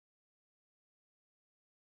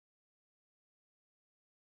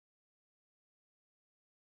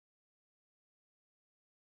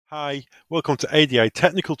Hi, welcome to ADI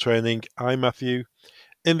Technical Training. I'm Matthew.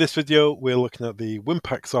 In this video, we're looking at the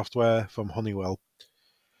Winpak software from Honeywell.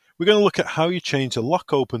 We're going to look at how you change the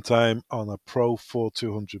lock open time on a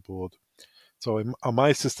Pro4200 board. So on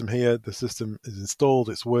my system here, the system is installed,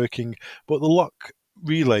 it's working, but the lock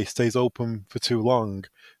relay stays open for too long.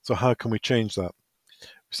 So how can we change that? We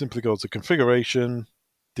simply go to Configuration,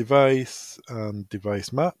 Device, and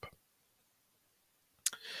Device Map.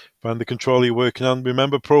 Find the controller you're working on.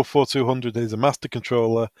 Remember, Pro4200 is a master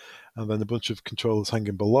controller and then a bunch of controllers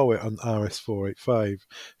hanging below it on RS485.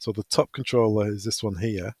 So the top controller is this one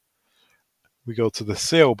here. We go to the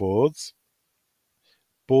CO boards.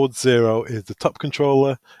 Board 0 is the top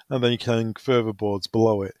controller, and then you can hang further boards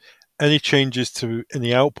below it. Any changes to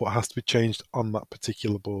any output has to be changed on that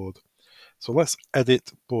particular board. So let's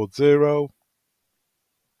edit board 0.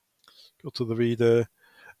 Go to the reader.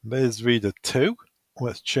 There's reader 2.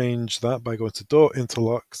 Let's change that by going to Door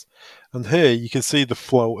Interlocks, and here you can see the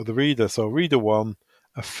flow of the reader. So reader 1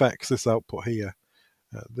 affects this output here.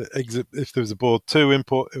 The exit, if there was a board 2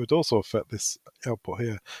 input, it would also affect this output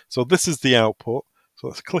here. So this is the output. So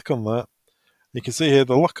let's click on that. You can see here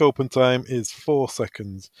the lock open time is 4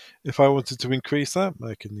 seconds. If I wanted to increase that,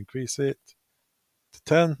 I can increase it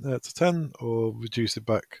to 10 or reduce it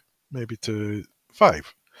back maybe to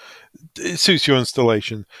 5. It suits your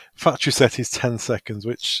installation. Factory set is 10 seconds,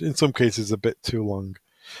 which in some cases is a bit too long.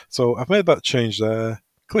 So I've made that change there.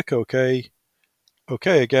 Click OK.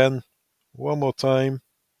 OK again. One more time.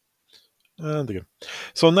 And again.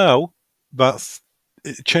 So now that's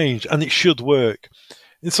it changed, and it should work.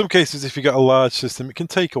 In some cases, if you've got a large system, it can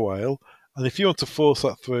take a while. And if you want to force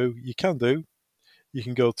that through, you can do. You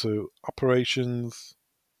can go to Operations,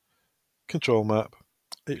 Control Map.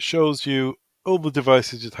 It shows you all the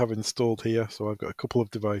devices you'd have installed here. So I've got a couple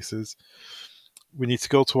of devices. We need to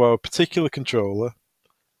go to our particular controller,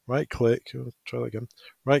 right click, try that again,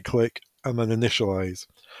 right click, and then initialize.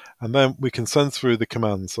 And then we can send through the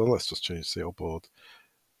commands. So let's just change the old board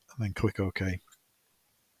and then click OK.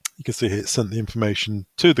 You can see here it sent the information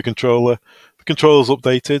to the controller. The controller's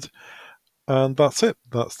updated, and that's it.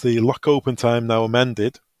 That's the lock open time now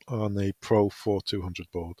amended on a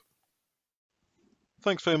Pro4200 board.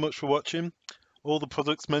 Thanks very much for watching. All the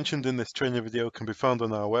products mentioned in this training video can be found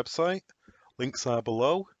on our website. Links are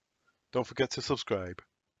below. Don't forget to subscribe.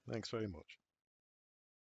 Thanks very much.